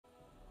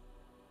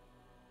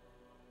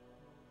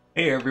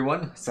Hey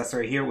everyone,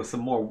 Cesare here with some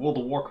more World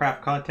of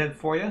Warcraft content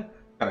for you.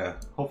 Got a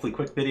hopefully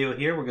quick video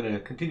here. We're going to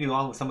continue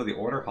on with some of the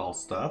Order Hall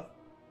stuff.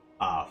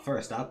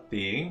 First up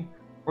being,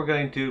 we're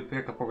going to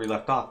pick up where we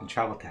left off and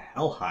travel to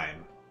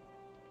Helheim.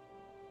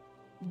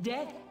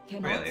 Death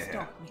cannot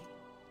stop me.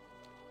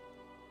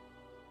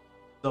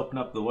 Let's open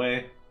up the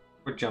way.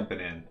 We're jumping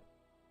in.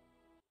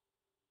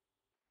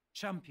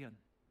 Champion,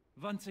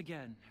 once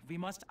again, we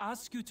must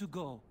ask you to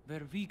go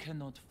where we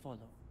cannot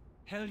follow.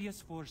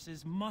 Hellia's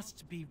forces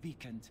must be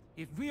weakened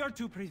if we are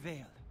to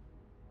prevail.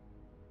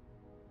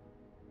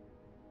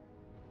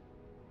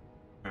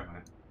 Where am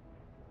I?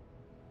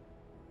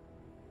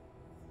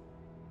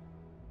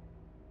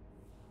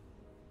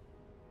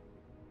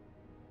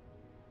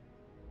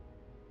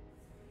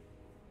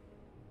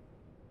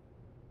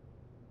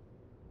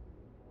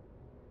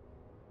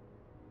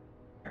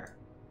 There.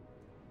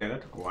 Yeah,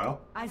 that took a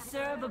while. I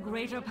serve a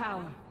greater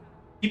power.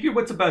 Keep your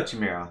wits about you,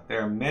 Mira.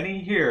 There are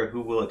many here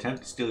who will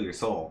attempt to steal your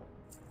soul.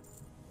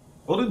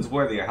 Odin's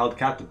worthy are held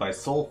captive by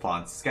soul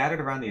fonts scattered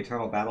around the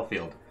eternal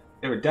battlefield.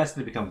 They were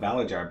destined to become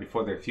Valajar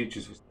before their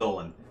futures were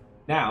stolen.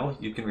 Now,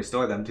 you can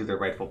restore them to their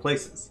rightful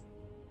places.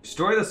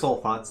 Destroy the soul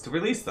fonts to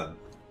release them.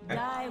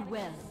 Die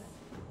well.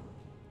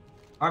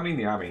 Arming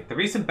the army. The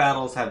recent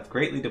battles have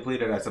greatly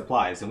depleted our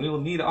supplies, and we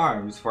will need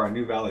arms for our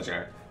new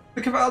Valajar.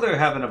 The Cavalder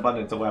have an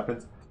abundance of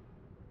weapons,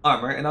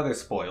 armor, and other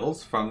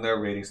spoils from their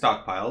raiding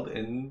stockpiled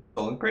in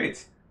stolen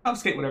crates.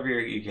 Confiscate whatever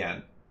you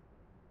can.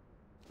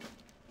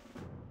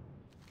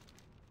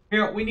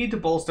 We need to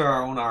bolster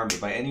our own army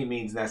by any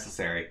means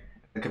necessary.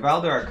 The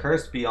Cavalder are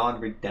cursed beyond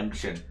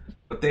redemption,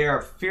 but they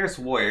are fierce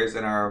warriors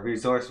and are a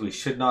resource we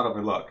should not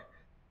overlook.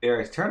 They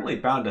are eternally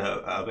bound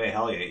to obey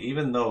Helya,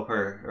 even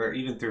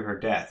through her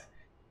death.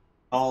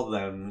 Call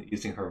them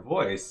using her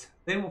voice,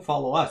 they will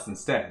follow us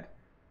instead.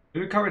 We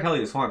recovered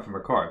Helya's horn from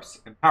her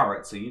corpse. Empower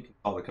it so you can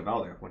call the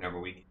Cavalder whenever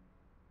we need.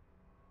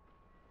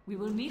 We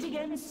will meet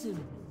again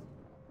soon.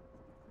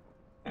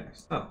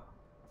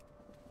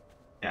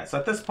 Yeah, so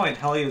at this point,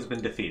 Helya has been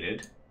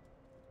defeated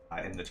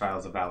in the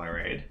Trials of Valor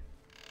raid.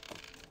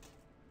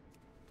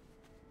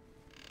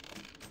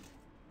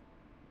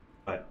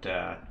 But,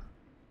 yeah,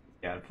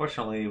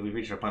 unfortunately, we've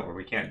reached a point where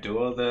we can't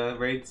duo the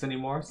raids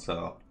anymore,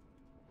 so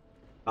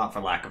not for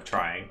lack of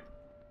trying.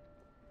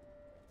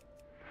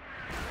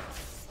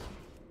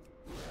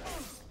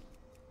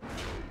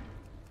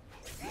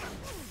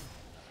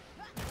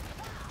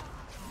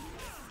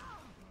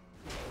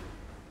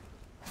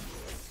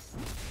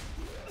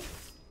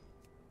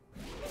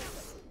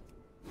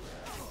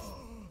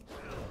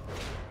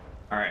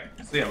 Alright,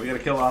 so yeah, we gotta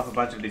kill off a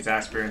bunch of these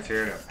aspirants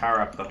here to power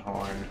up the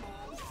horn.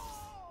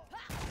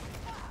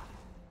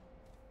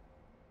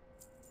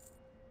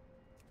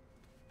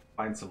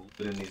 Find some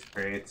loot in these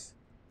crates.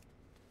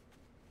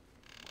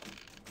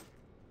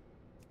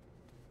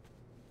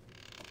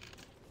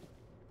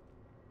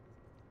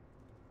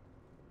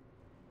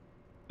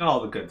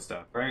 All the good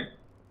stuff, right?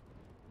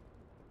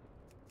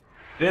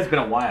 It has been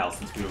a while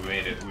since we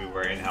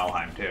were in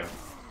Helheim too.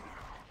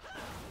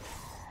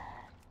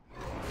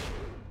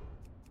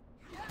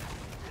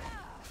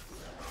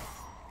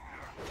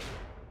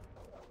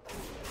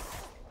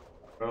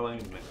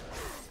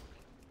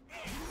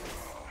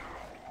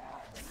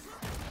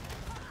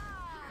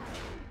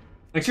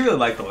 I actually really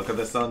like the look of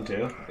this zone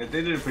too. They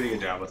did a pretty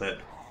good job with it.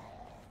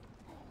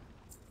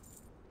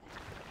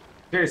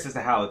 Curious as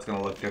to how it's going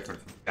to look different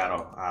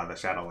from the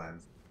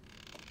Shadowlands.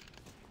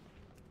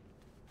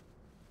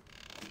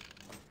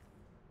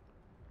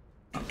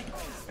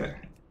 Okay.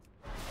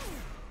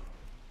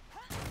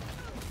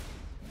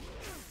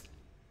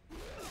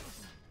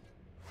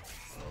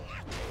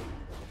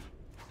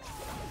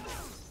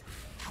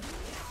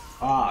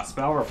 Ah,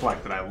 spell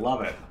reflected. I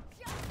love it.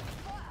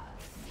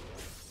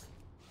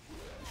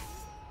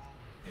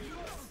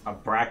 A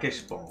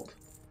brackish bolt.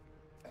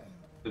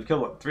 We've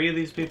killed, what, 3 of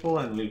these people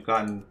and we've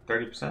gotten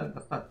 30%?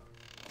 That's not...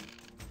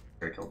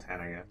 Gotta kill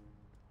 10, I guess.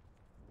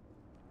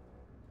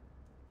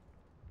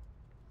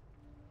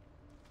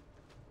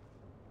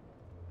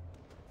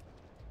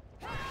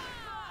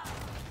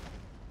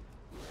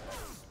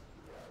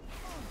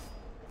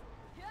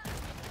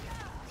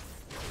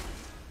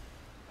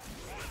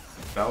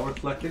 Spell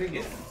reflected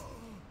again.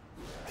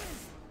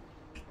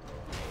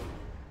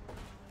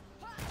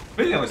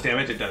 Really how much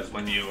damage it does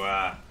when you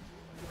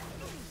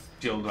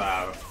shield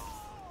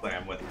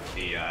slam with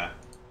the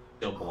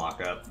shield block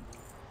up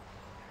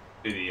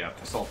to the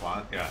soul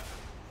font, yeah.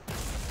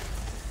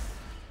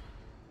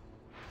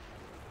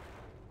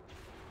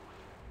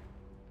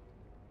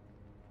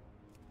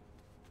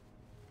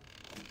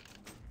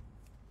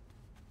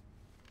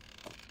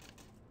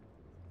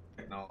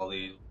 Getting all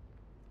these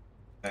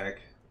back.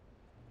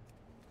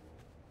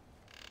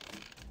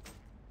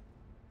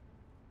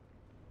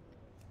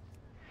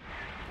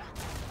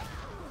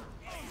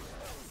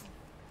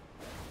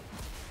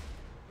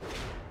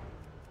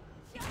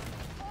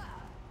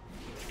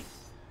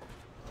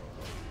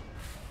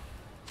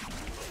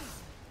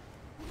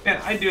 Man,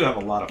 I do have a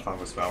lot of fun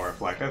with Spell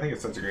Reflect. I think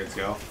it's such a great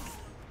skill.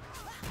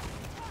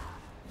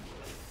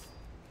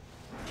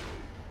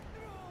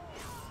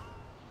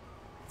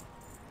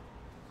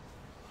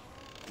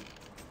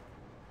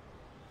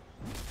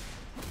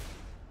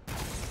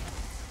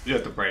 You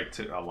have to break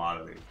to a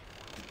lot of these.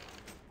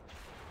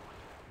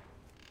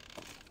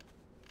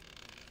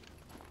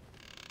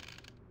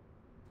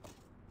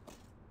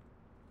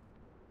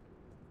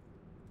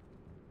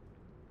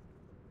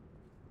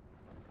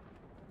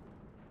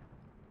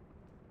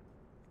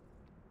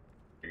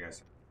 I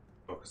guess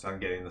focus on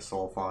getting the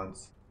soul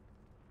fonts.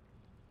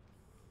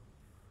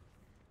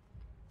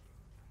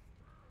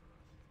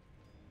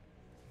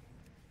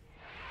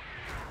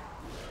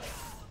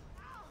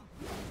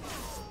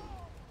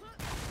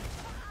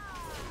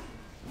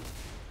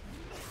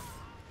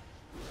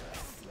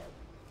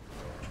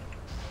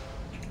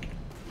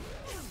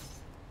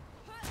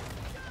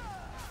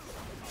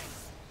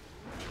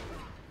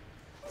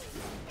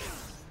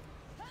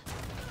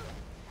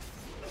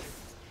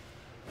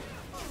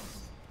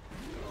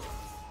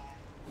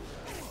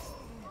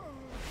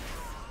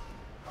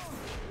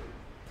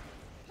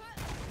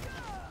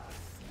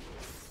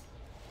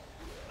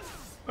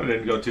 It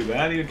didn't go too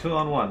bad, even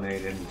 2-on-1, they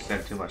didn't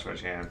stand too much of a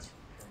chance.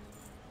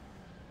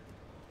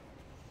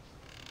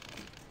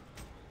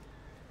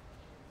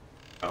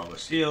 All the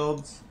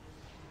shields,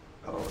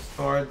 all the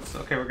swords.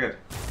 Okay, we're good.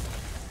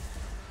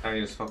 Now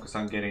you just focus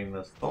on getting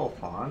the soul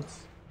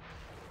fonts.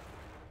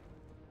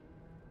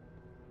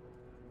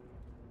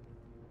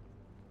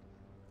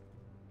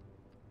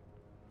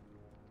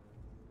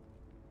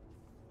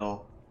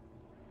 Oh.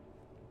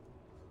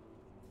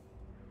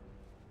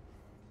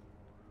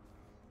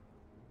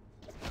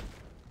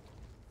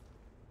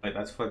 Wait,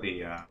 that's for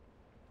the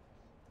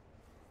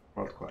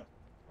world quest.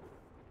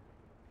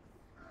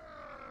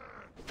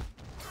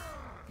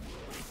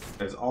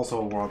 There's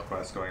also a world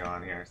quest going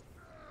on here.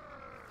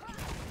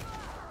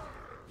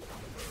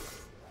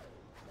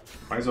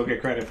 Might as well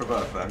get credit for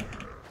both then.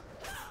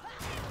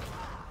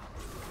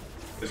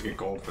 Just get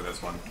gold for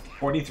this one.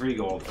 43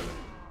 gold for this.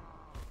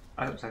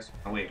 I was actually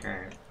a week,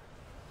 alright.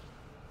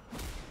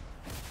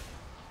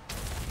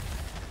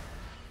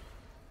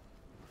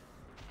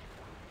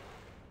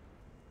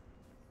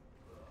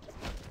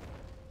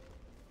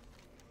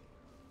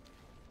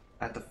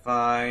 I have to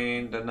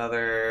find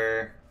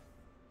another...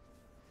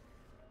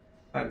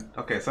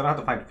 Okay, so I don't have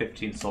to find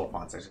 15 soul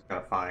fonts, I just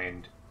gotta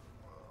find...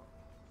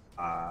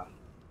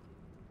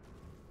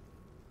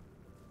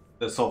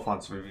 the soul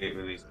fonts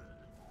release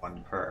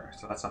 1 per,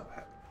 so that's not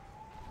bad.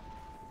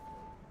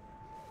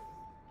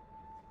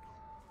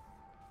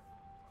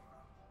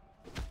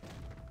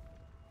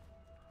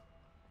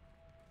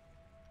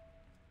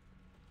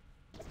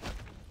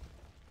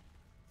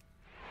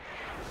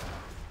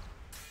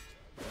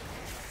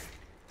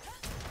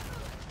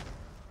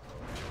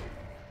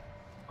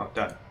 Oh,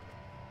 done.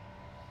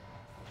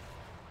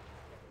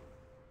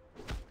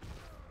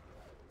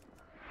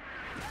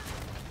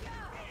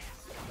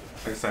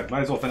 Like I said,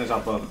 might as well finish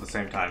out both at the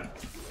same time.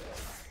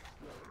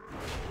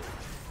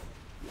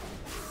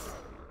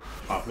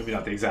 Oh, maybe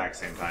not the exact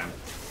same time.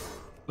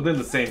 Within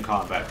the same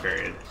combat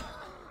period.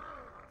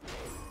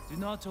 Do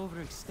not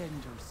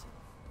overextend yourself.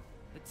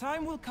 The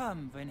time will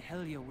come when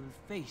Helya will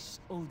face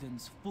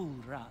Odin's full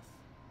wrath.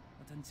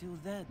 But until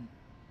then,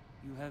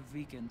 you have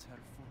weakened her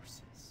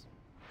forces.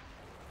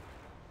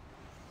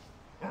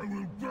 I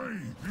will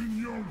bathe in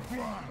your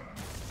blood!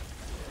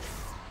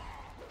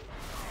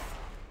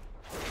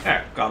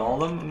 Yeah, got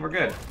all of them and we're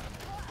good.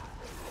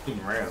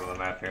 Even rare on the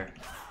map here.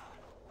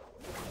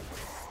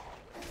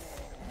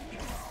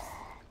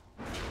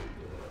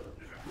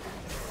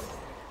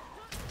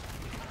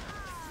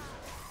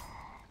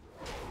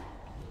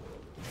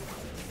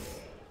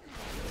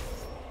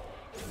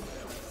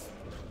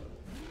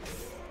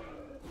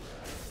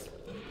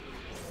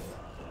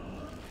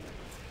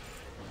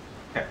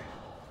 Okay.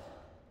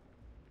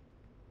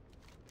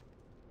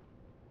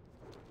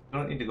 I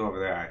don't need to go over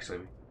there actually.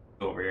 We can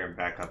go over here and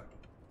back up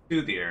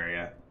to the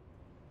area.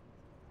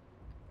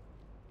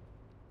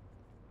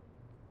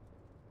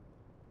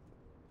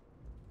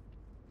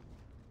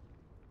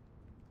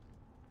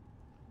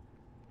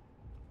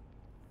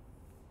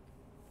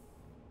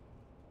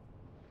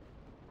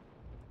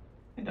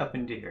 And up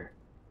into here.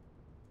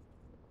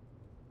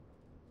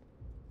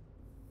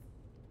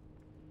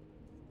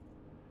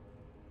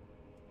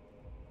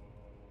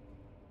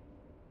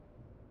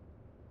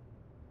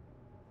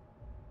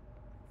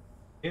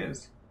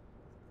 Is.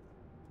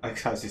 I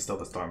guess he's still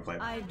the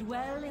Stormflame. I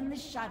dwell in the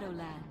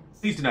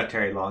Shadowlands. Please do not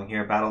tarry long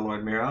here, Battle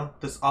Lord Miro.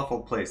 This awful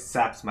place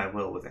saps my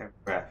will with every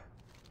breath.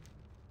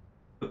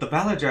 With the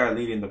Valajar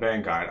leading the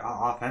vanguard,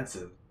 our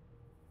offensive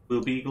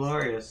will be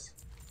glorious.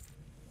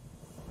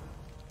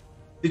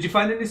 Did you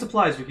find any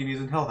supplies we can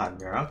use in Helheim,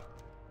 Miro?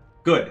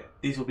 Good.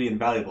 These will be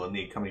invaluable in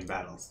the coming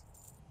battles.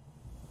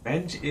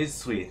 Revenge is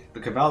sweet.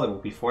 The Cavalier will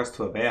be forced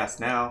to obey us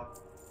now.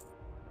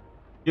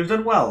 You have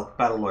done well,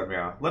 Battle Lord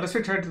Miro. Let us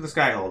return to the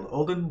Skyhold.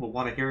 Odin will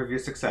want to hear of your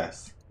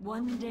success.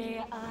 One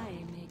day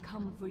I may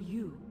come for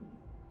you.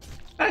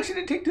 That actually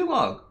didn't take too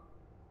long.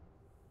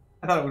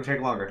 I thought it would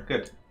take longer.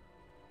 Good.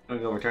 I'm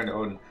gonna go return to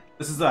Odin.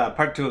 This is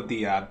part 2 of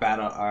the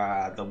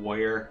the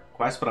warrior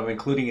quest, but I'm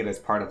including it as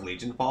part of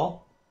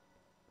Legionfall.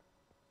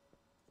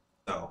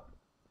 So,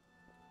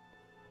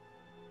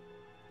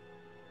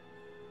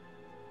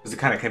 because the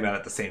kind of came out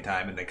at the same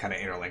time and they kind of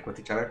interlink with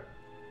each other.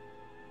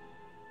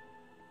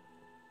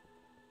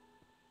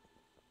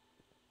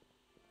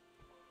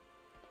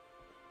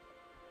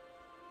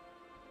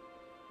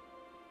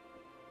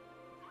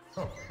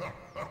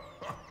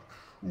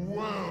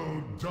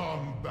 Well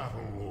done,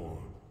 Battlelord.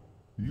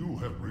 You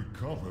have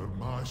recovered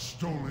my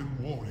stolen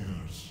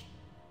warriors.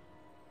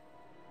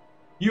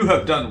 You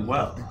have done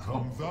well.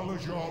 Become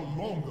Valajar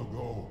long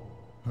ago,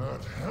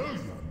 had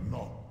Helheim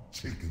not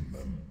taken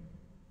them.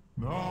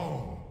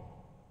 Now,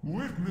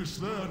 witness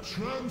their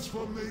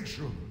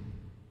transformation.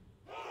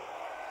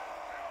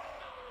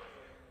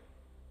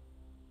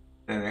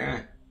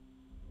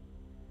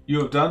 You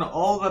have done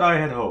all that I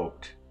had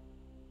hoped.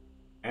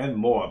 And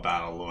more,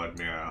 Battlelord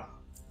Miro.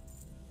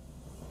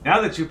 Now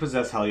that you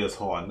possess Helya's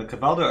Horn, the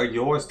Cavalda are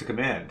yours to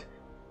command.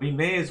 We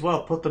may as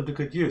well put them to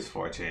good use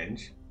for a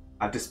change.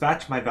 I've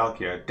dispatched my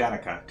Valkyr,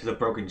 Danica, to the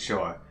Broken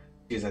Shore.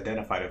 She has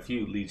identified a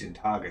few Legion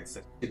targets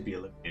that should be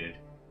eliminated.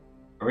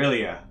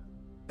 Aurelia,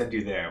 I'll send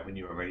you there when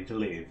you are ready to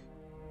leave.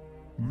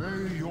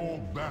 May your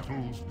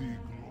battles be glorious.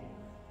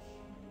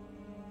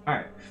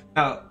 Alright,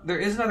 now there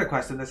is another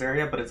quest in this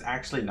area, but it's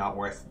actually not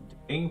worth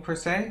doing per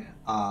se.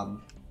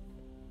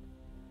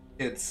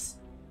 It's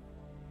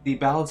the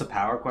Balance of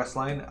Power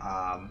questline.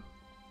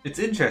 It's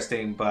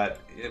interesting, but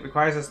it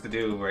requires us to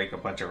do like a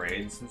bunch of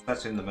raids and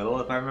such in the middle,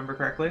 if I remember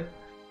correctly.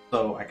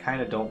 So I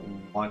kind of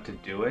don't want to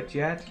do it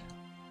yet.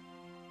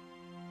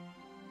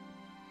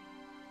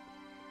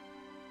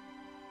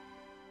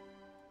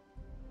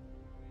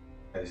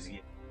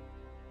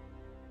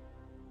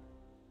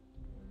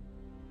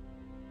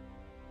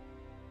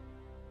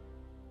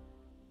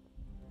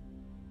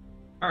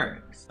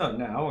 Alright, so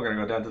now we're going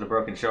to go down to the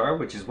Broken Shore,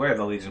 which is where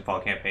the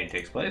Legionfall campaign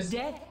takes place,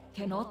 Death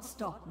cannot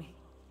stop me.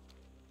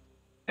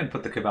 and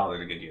put the Cavalry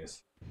to good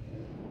use.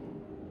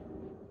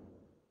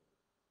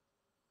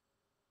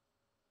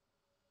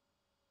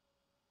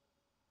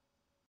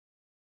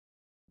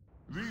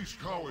 These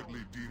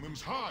cowardly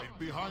demons hide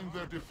behind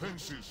their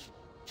defenses.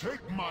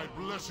 Take my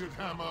blessed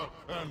hammer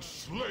and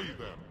slay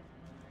them.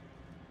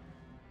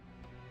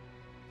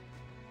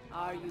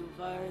 Are you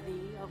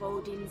worthy of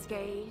Odin's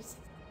gaze?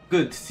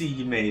 Good to see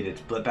you made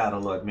it,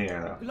 Battlelord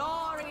Miro.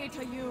 Glory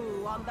to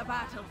you on the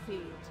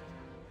battlefield.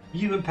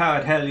 You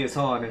empowered Helya's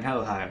Horn in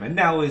Helheim, and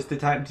now is the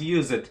time to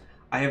use it.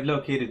 I have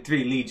located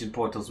 3 Legion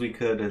portals we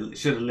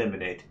should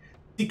eliminate.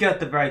 Seek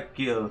out the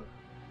Vrykil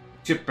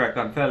shipwreck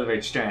on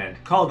Felrage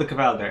Strand, call the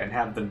Cavalder, and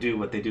have them do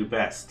what they do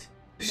best.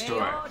 Destroy.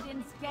 May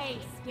Odin's gaze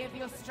give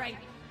you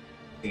strength.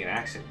 In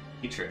action.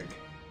 Eitrig.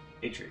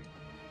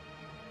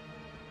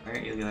 Why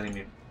aren't you letting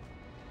me...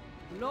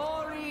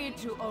 Glory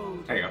to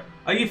Odin. There you go.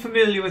 Are you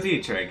familiar with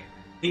Eitrig?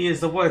 He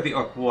is the worthy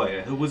Orc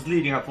warrior who was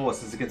leading our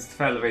forces against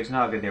the Felrage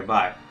Naga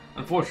nearby.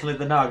 Unfortunately,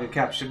 the Naga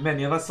captured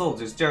many of our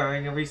soldiers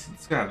during a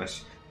recent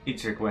skirmish.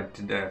 Eitrig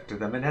went after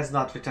them and has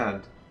not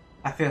returned.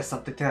 I fear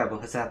something terrible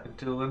has happened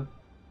to him.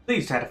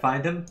 Please try to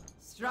find him.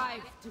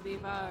 Strive to be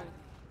worthy.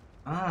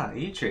 Ah,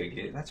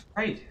 Eitrig. That's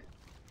right.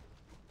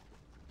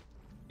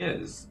 He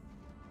is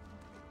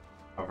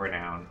of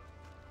renown.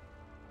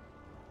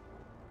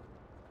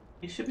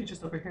 He should be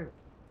just over here.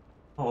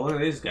 Oh, look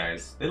at these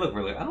guys. They look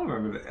really... I don't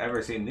remember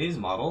ever seeing these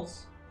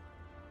models.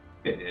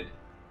 It did.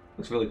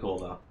 Looks really cool,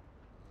 though.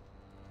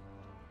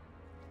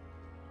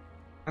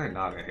 Another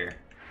Naga here.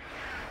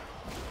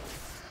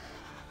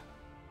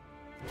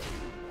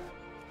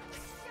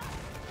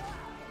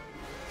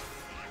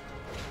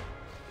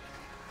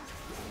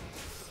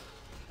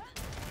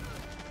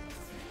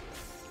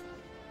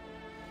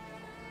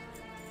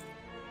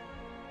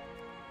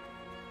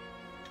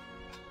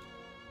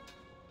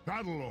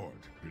 Battlelord,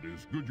 it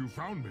is good you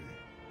found me.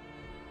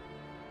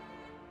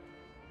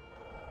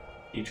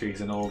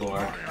 Eitrig's an old orc.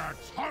 My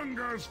axe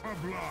hungers for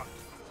blood.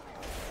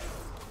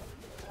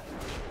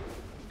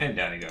 And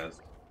down he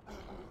goes.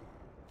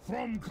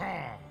 From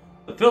Kar.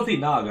 The filthy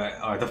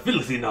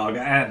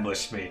Naga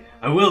ambushed me.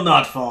 I will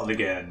not fall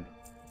again.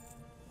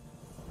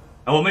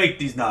 I will make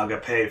these Naga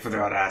pay for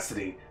their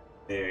audacity.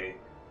 The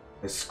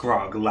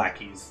Scrog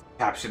lackeys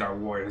captured our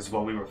warriors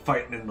while we were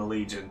fighting in the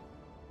Legion.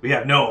 They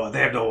have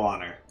no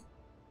honor.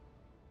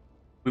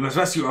 We must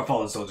rescue our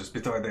fallen soldiers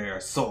before they are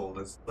sold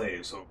as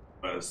slaves or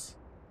worse.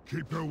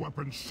 Keep your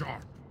weapons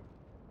sharp.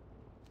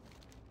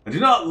 I do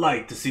not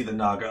like to see the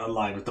Naga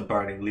aligned with the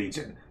Burning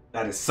Legion.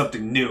 That is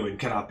something new and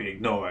cannot be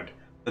ignored.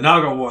 The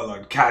Naga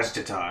warlord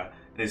Kajtatar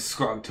and his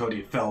Scrog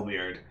toady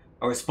Felbeard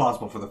are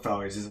responsible for the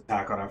Felrage's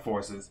attack on our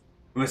forces.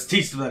 We must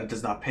teach them that it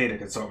does not pay to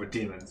consort with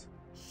demons.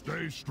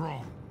 Stay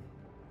strong.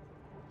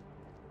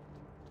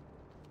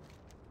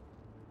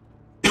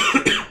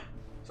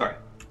 Sorry.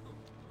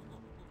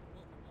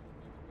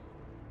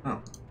 Oh.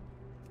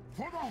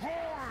 For the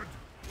Horde!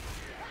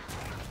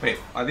 Wait,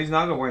 are these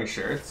Naga wearing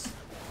shirts?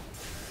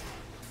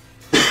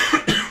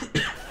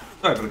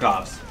 Sorry for the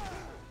coughs.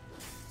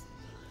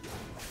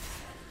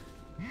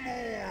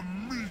 More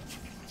meat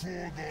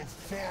for the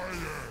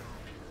fire!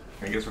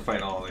 I guess we're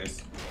fighting all of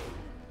these.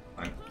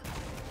 Fine.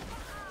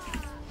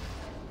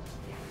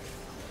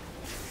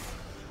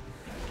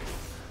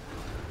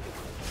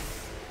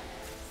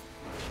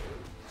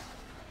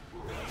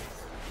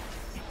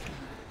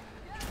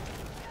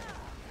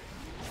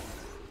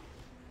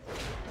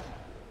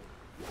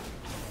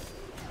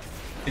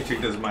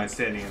 Ichik doesn't mind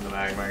standing in the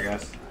magma, I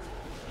guess.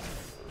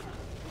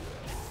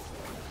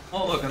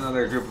 Oh look,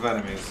 another group of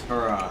enemies.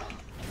 Hurrah.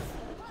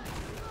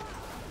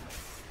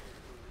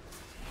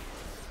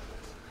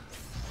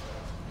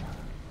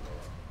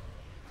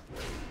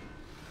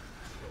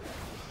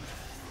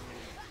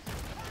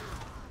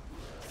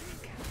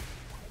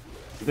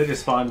 Did they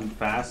just spawn too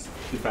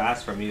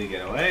fast for me to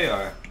get away,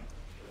 or?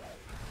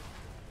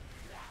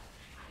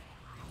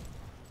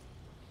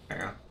 There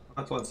you go.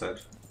 That's one stage.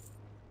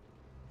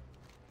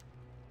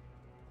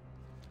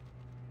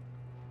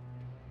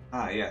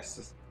 Ah, yes,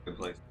 this is a good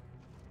place.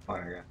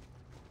 Fine again.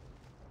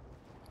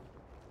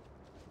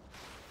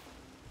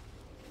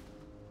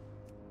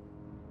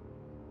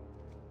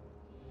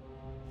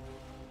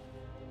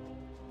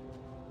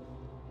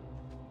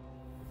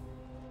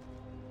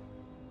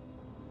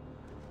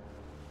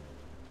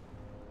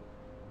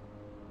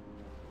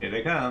 Here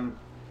they come.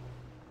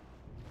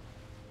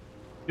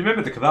 You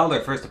remember the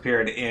Cavalder first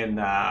appeared in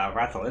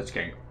Wrath of the Lich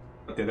King,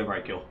 but the other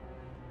Vrykul.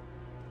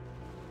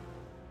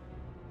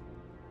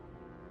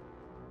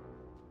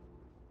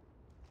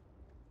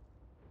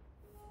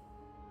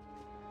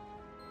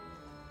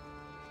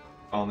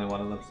 Only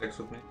one of them sticks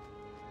with me.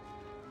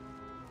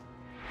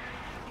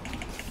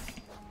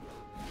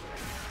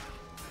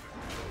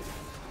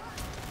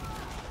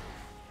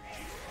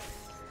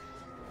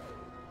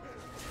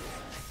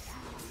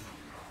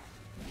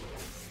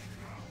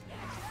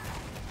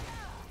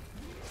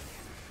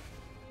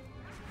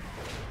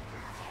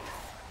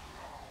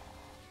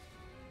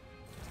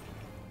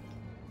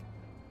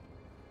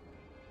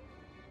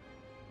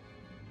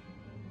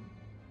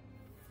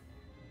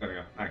 There we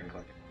go. I can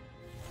click it.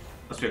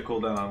 Must be a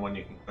cooldown on when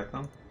you can click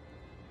them.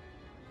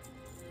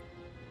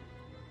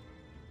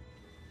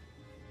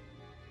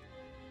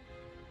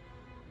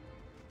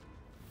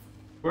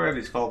 Where are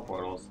these fall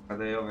portals? Are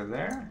they over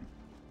there?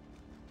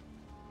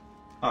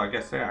 Oh, I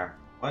guess they are.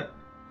 What?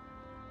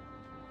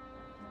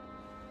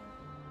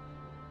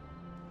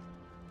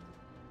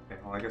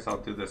 Okay, well I guess I'll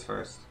do this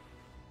first.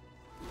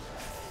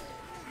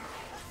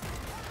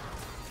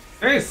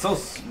 Area is so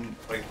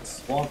like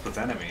swamped with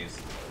enemies.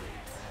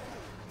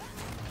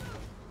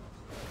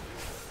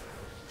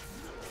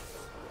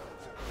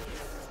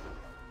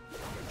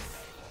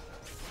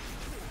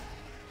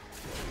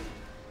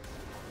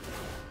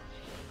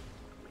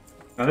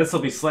 Now this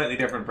will be slightly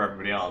different for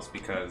everybody else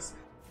because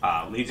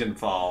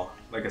Legionfall,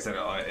 like I said,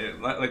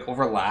 it like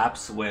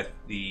overlaps with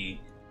the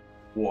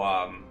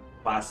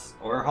class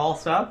order hall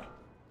stuff.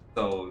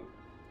 So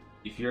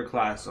if your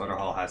class order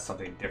hall has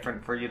something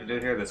different for you to do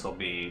here, this will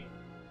be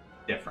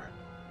different.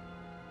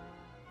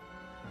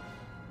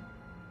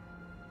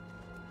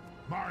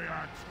 My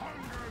axe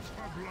hungers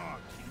for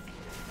blood.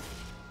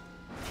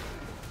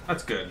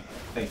 That's good.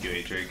 Thank you,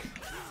 Atrig.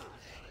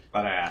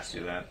 Glad I asked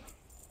you that.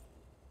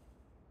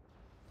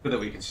 Good that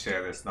we can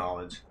share this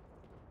knowledge.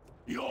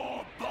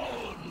 Your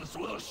bones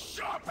will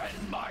sharpen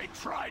my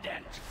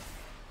trident.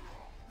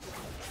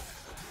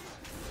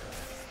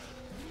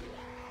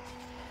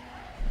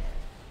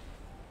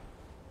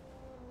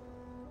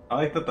 I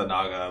like that the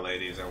Naga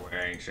ladies are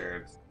wearing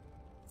shirts.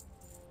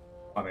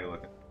 Funny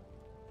looking.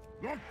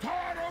 I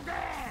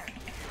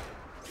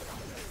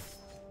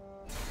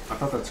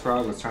thought that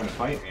Scrog was trying to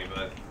fight me,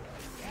 but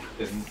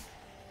didn't.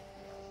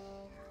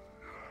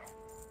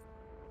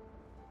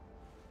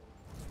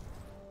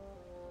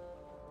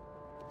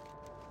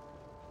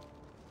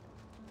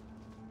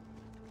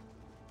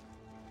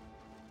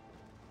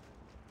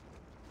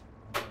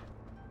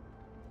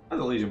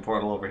 There's a Legion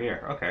portal over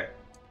here. Okay.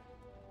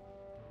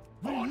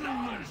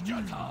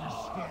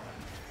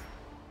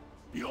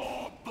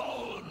 Your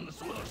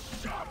bones will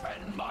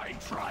sharpen my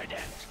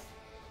trident.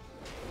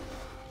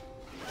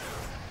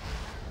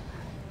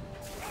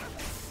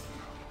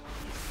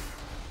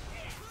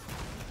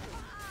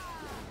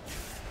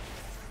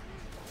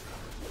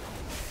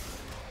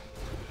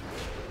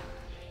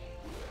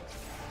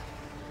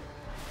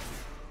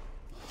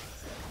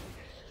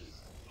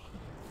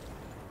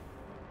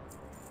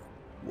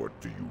 What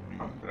do you need?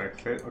 Oh, did I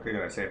save? Okay,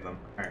 good. I saved them.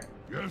 All right.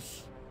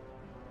 Yes?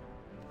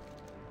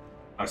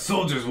 Our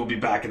soldiers will be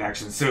back in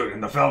action soon,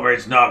 and the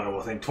Felrage Naga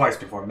will think twice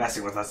before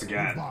messing with us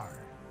again. Goodbye.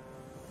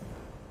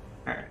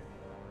 Alright.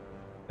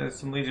 There's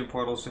some Legion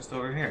portals just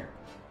over here.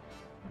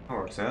 That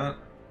works out.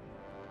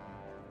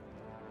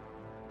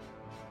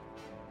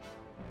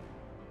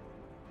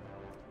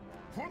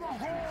 For the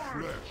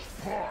Horde!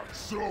 Flesh parts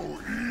so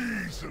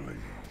easily.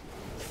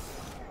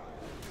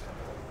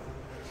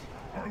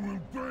 I will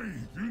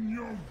bathe in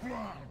your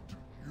blood.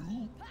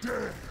 You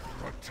dare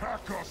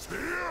attack us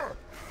here?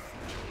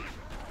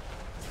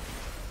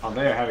 Oh,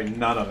 they are having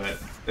none of it.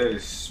 They're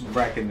just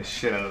wrecking the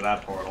shit out of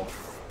that portal.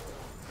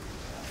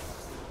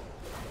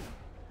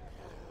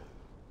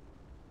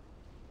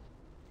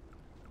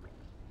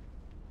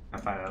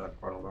 I find another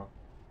portal though.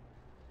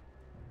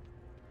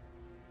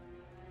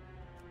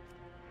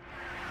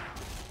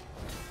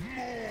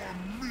 More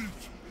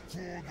meat for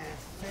the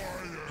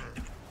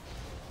fire!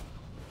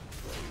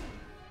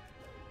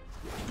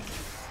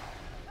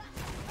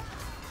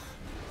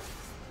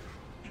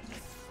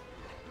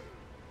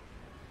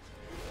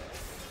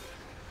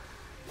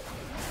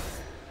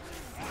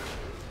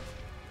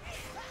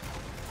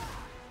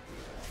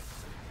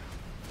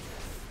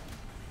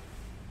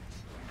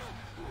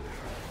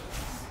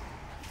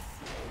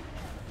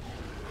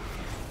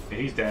 Yeah,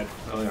 he's dead.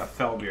 Only got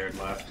Fellbeard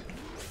left.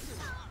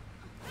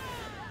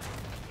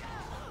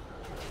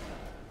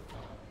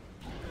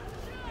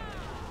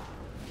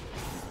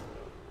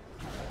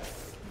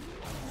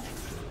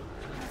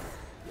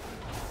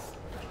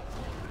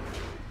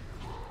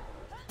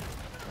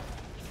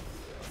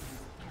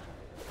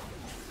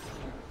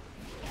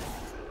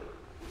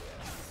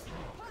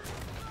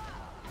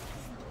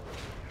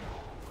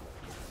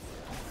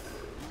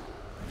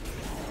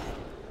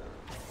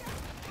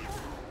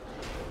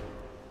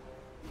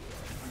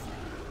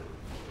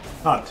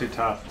 Not too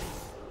tough.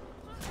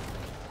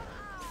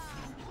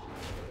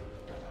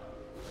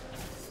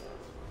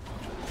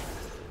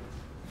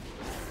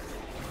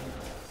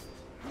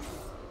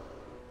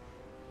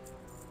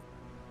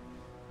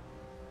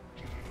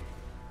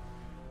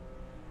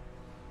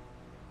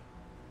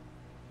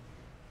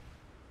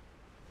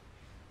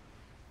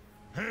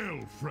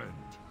 Hail, friend.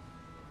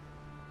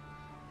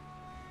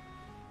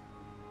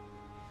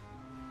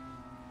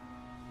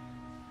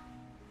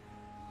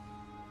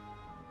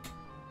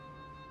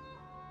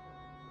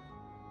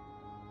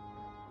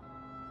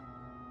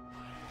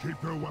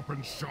 Keep your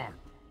weapons sharp.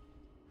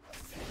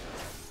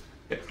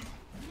 Yeah.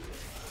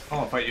 I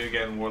want to fight you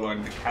again, Warlord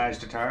and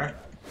Kajdatar.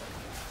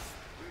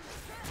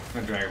 I'm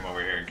gonna drag him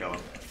over here and kill him.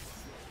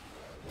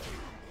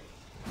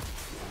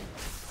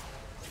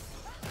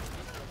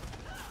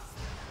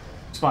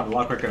 Spawned a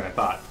lot quicker than I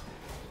thought.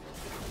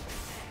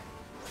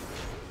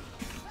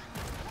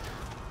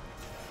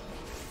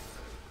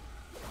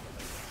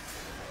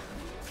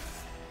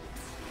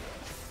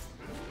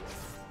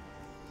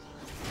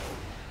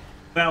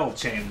 Bell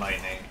chain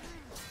lightning.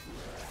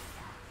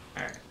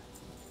 Alright.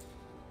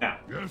 Now,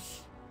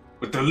 Yes?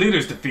 with the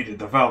leaders defeated,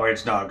 the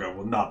Valrage Naga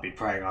will not be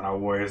preying on our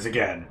warriors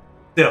again.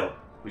 Still,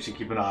 we should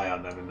keep an eye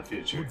on them in the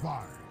future.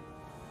 Goodbye.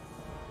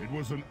 It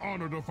was an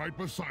honor to fight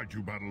beside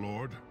you,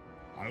 Battlelord.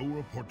 I will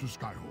report to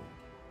Skyhold.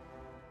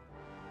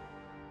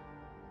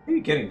 Where are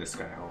you getting this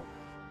guy home?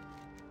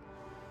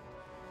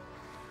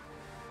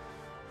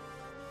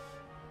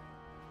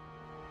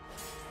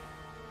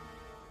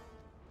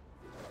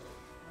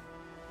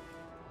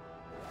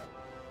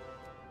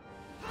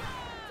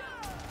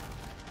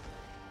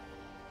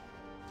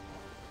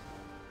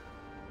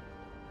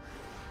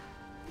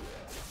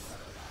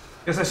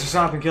 Guess I should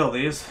stop and kill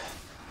these.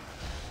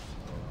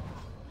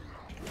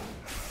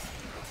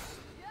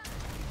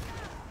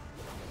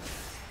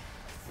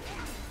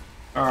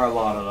 There are a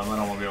lot of them, I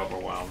don't want to be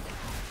overwhelmed.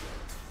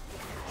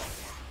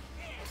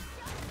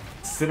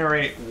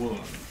 Incinerate Wound.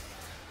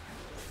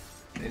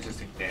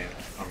 Interesting damage.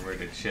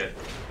 Unrooted shit.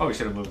 Oh, we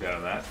should have moved out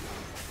of that.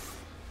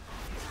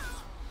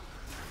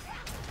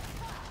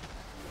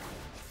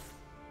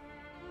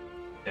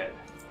 Dead.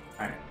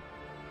 Alright.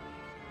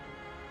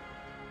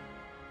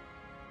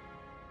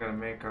 Gonna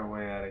make our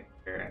way out of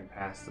here and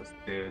past this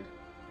dude.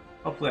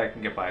 Hopefully I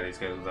can get by these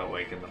guys without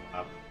waking them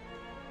up.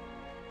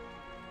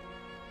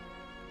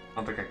 I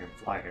don't think I can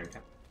fly here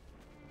again.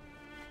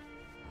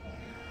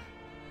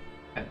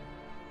 And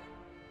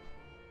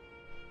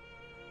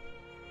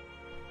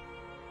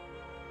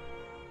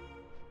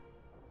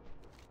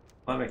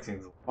that makes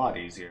things a lot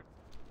easier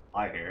to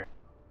fly here.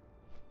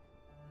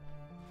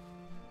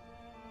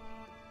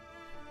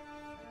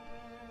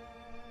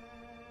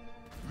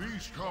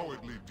 These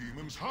cowardly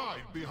demons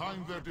hide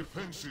behind their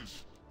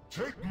defenses.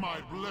 Take my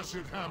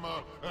blessed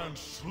hammer and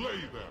slay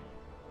them.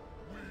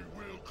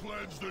 We will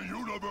cleanse the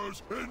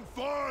universe in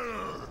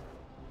fire!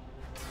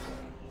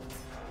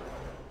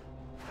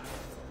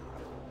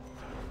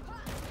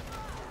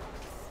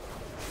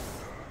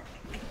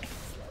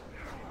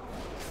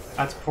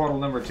 That's portal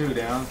number 2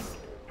 down.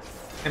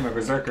 Hey, my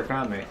berserker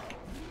found me.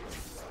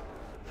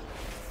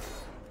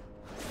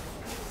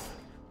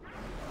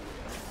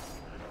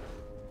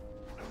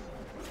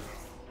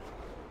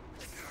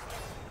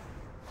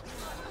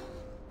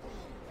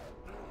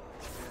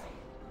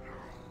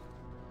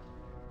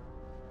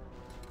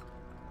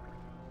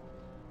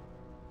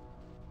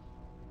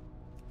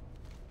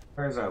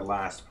 Where's our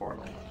last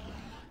portal?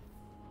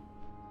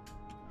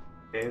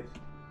 Cave?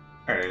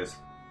 There it is.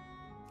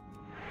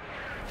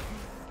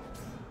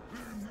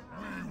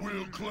 We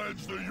will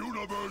cleanse the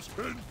universe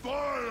in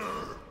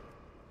fire!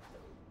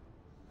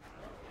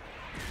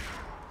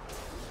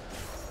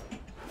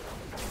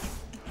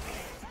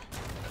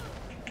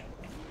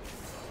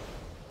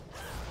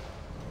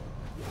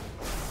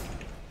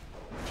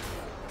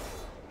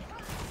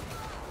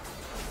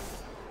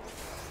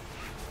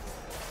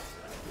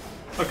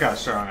 Look how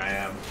strong I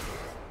am.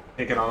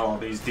 Taking on all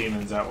these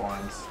demons at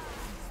once.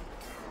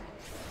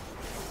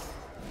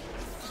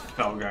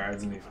 Spell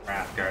guards and these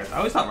wrath guards. I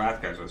always thought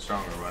wrath guards were the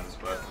stronger ones,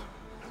 but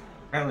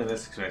apparently in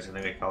this expansion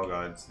they make spell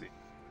guards the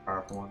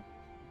powerful one.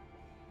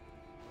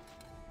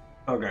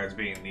 Spell guards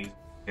being these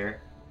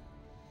here.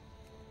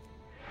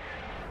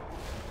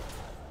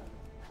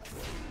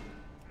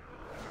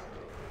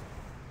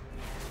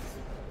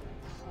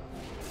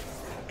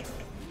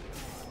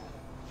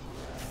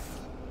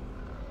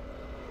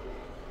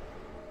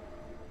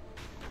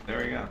 There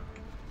we go.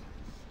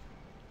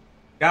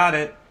 Got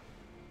it.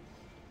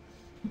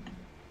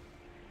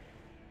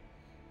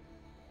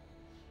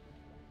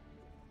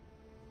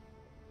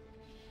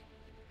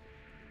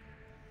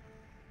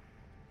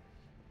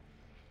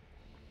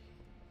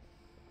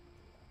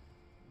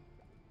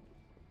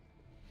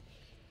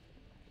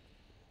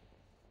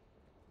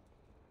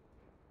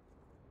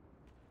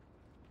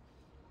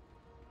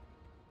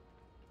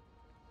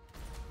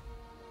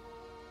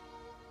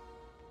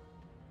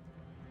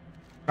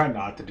 try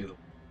not to do the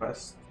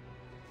quest.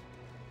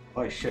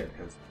 Holy shit,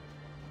 because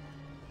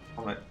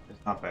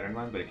it's not better than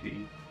mine, but it could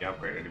be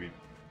upgraded to be.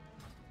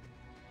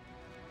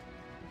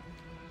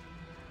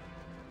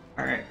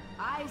 Alright.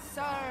 I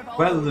serve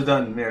Well Odin.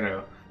 done,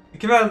 Mero. The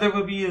Cavalder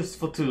will be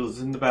useful tools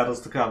in the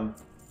battles to come.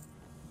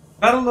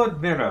 Battle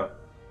Lord Mero,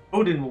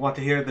 Odin will want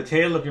to hear the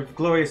tale of your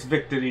glorious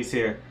victories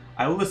here.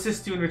 I will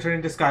assist you in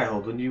returning to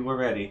Skyhold when you are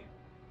ready.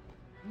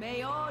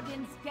 May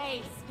Odin's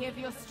gaze give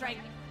you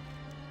strength.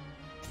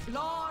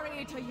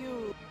 Glory to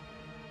you.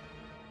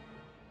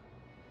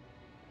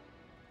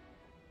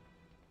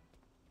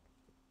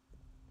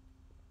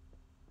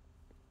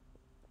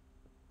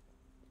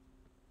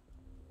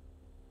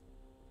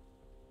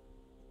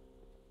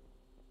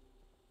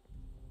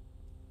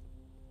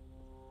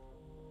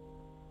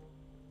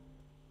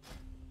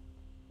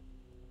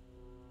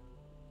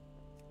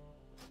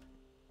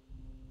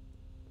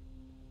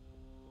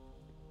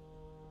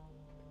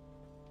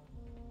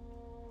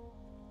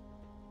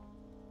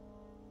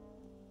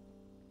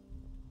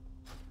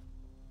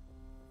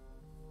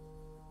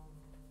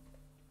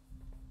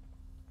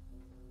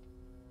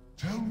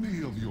 Tell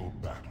me of your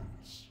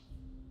battles.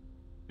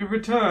 Your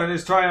return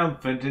is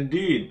triumphant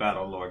indeed,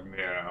 Battle Lord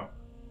Mero.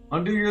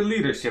 Under your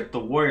leadership,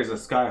 the warriors of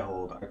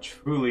Skyhold are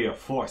truly a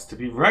force to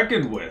be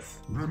reckoned with.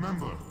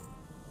 Remember,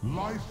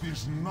 life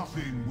is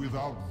nothing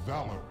without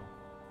valor.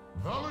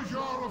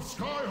 Valajar of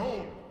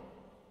Skyhold,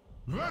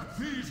 let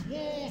these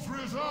walls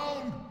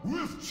resound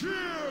with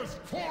cheers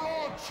for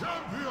our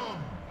champion!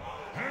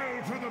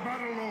 Hail to the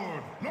Battle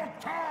Lord,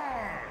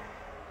 Loktar!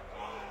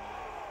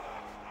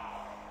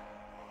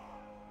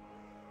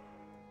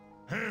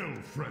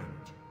 Hail, friend.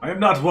 I am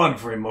not one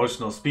for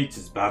emotional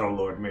speeches, Battle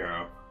Lord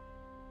Mero.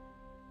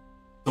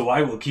 So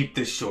I will keep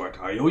this short.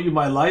 I owe you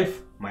my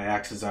life. My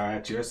axes are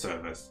at your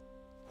service.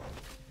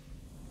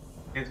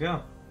 Let's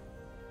go.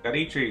 Got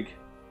Etrigue.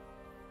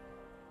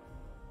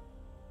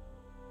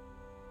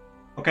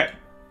 Okay,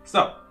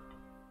 so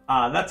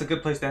that's a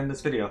good place to end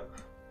this video.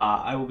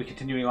 I will be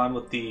continuing on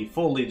with the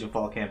full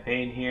Legionfall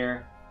campaign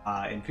here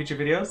in future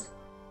videos.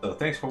 So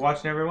thanks for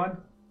watching, everyone.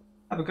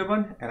 Have a good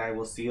one, and I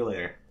will see you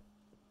later.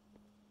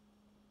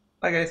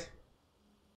 Bye, guys.